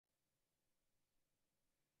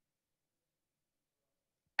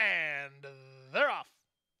And they're off.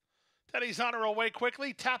 Teddy's on her away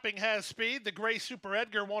quickly. Tapping has speed. The gray Super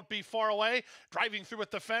Edgar won't be far away. Driving through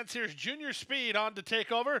with the fence. Here's Junior Speed on to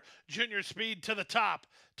take over. Junior Speed to the top.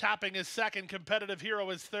 Tapping is second. Competitive Hero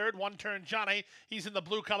is third. One turn Johnny. He's in the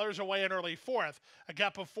blue colors away in early fourth. A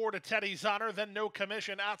gap of 4 to Teddy's Honor. Then No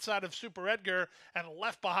Commission outside of Super Edgar. And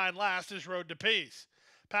left behind last is Road to Peace.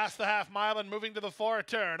 Past the half mile and moving to the far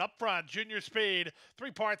turn. Up front, Junior Speed.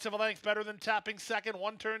 3 parts of a length better than Tapping second.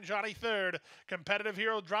 One turn Johnny third. Competitive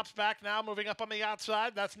Hero drops back now, moving up on the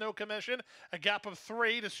outside. That's No Commission. A gap of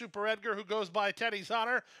 3 to Super Edgar, who goes by Teddy's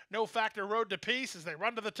Honor. No Factor Road to Peace as they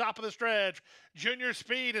run to the top of the stretch. Junior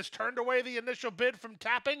Speed has turned away the initial bid from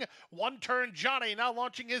Tapping. One turn Johnny now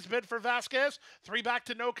launching his bid for Vasquez. 3 back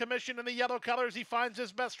to No Commission in the yellow colors. He finds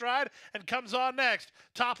his best stride and comes on next.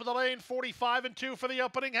 Top of the lane, 45 and 2 for the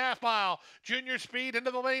opening half mile. Junior Speed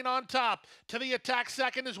into the lane on top. To the attack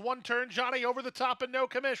second is One Turn Johnny over the top and No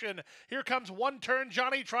Commission. Here comes One Turn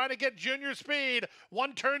Johnny trying to get Junior Speed.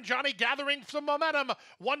 One Turn Johnny gathering some momentum.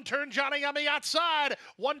 One Turn Johnny on the outside.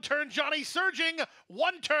 One Turn Johnny surging.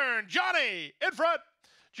 One Turn Johnny in front.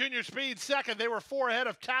 Junior Speed second. They were 4 ahead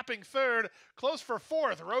of Tapping third. Close for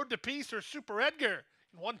fourth. Road to Peace or Super Edgar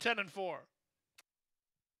in 1:10 and 4.